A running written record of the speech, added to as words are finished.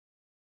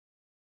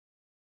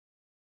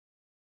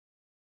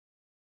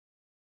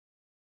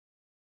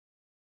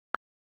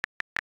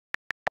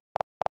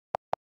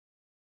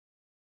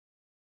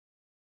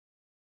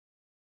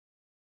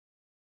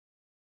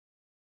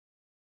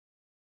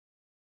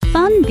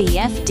Fun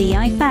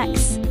BFDI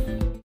facts.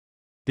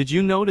 Did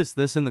you notice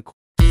this in the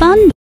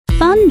Fun.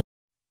 Fun.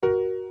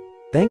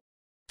 Thank-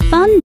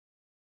 Fun.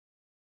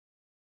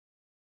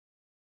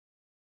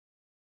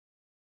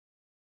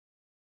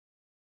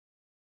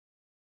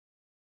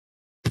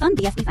 Fun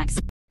BFD facts.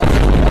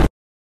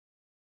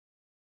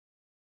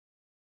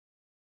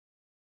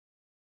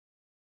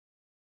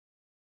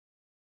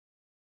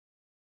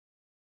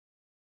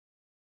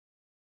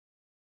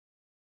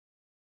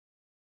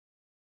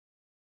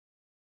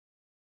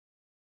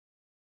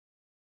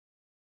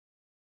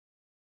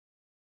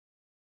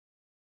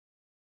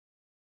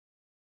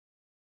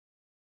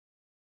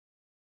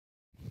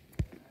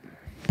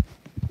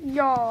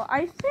 Yo,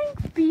 I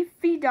think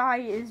Beefy Die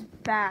is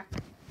back.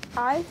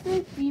 I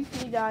think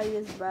Beefy Die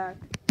is back.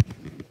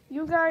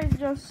 You guys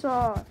just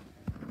saw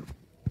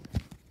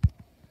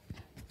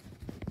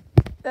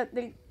that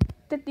they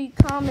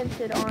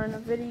commented on a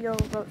video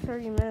about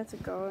 30 minutes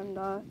ago, and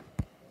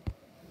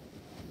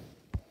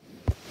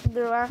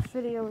their last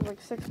video was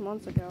like 6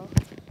 months ago.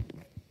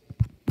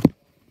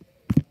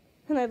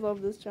 And I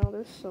love this channel.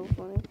 They're so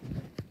funny.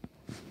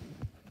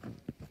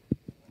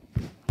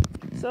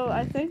 So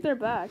I think they're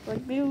back.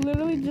 Like, they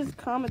literally just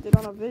commented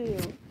on a video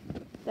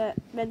that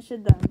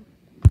mentioned them.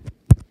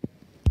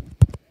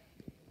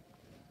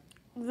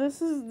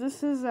 This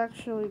is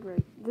actually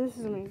great. This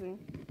is amazing.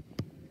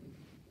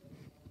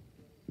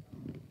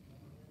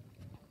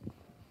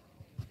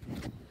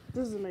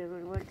 This is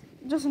amazing. Like,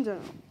 just in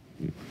general,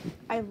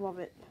 I love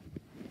it.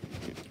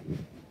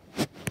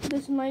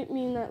 This might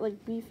mean that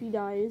like Beefy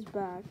Die is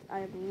back. I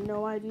have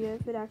no idea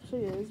if it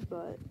actually is,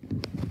 but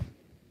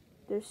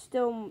there's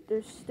still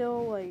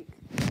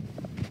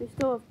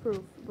have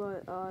proof.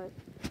 But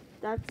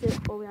that's it.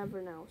 All we have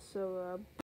for now. So